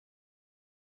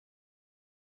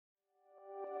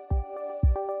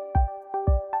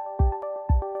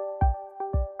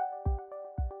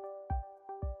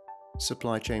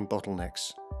Supply chain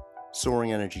bottlenecks,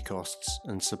 soaring energy costs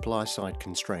and supply-side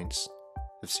constraints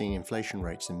have seen inflation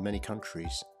rates in many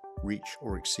countries reach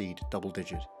or exceed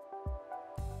double-digit.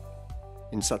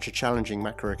 In such a challenging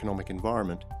macroeconomic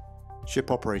environment,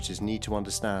 ship operators need to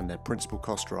understand their principal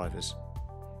cost drivers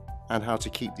and how to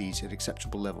keep these at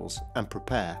acceptable levels and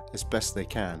prepare as best they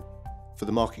can for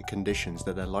the market conditions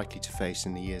that they're likely to face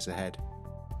in the years ahead.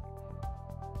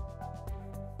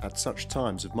 At such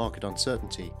times of market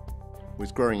uncertainty,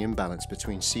 with growing imbalance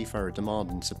between seafarer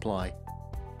demand and supply,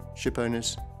 ship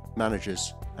owners,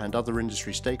 managers, and other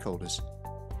industry stakeholders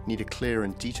need a clear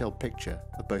and detailed picture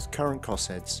of both current cost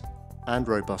heads and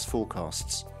robust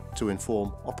forecasts to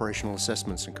inform operational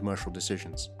assessments and commercial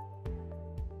decisions.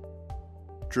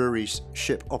 Drewry's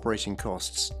Ship Operating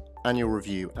Costs Annual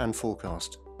Review and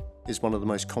Forecast is one of the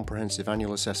most comprehensive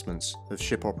annual assessments of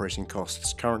ship operating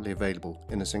costs currently available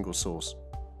in a single source.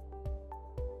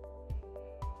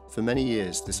 For many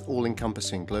years, this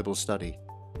all-encompassing global study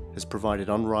has provided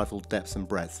unrivaled depth and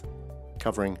breadth,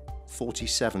 covering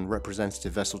 47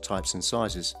 representative vessel types and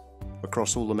sizes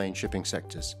across all the main shipping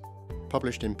sectors.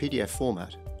 Published in PDF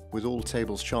format, with all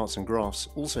tables, charts and graphs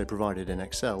also provided in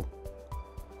Excel,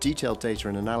 detailed data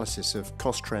and analysis of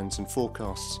cost trends and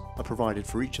forecasts are provided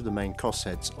for each of the main cost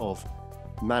heads of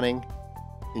manning,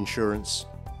 insurance,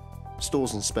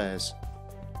 stores and spares,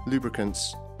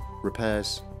 lubricants,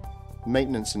 repairs,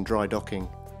 maintenance and dry docking,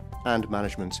 and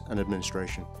management and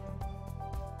administration.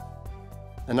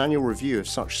 An annual review of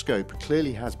such scope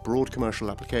clearly has broad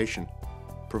commercial application,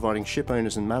 providing ship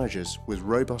owners and managers with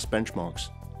robust benchmarks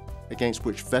against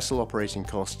which vessel operating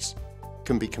costs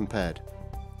can be compared,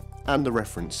 and the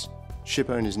reference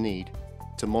ship owners need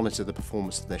to monitor the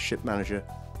performance of their ship manager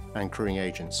and crewing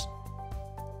agents.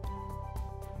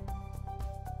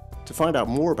 To find out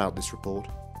more about this report,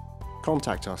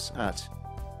 contact us at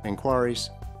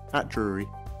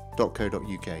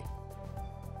enquiries@drewry.co.uk.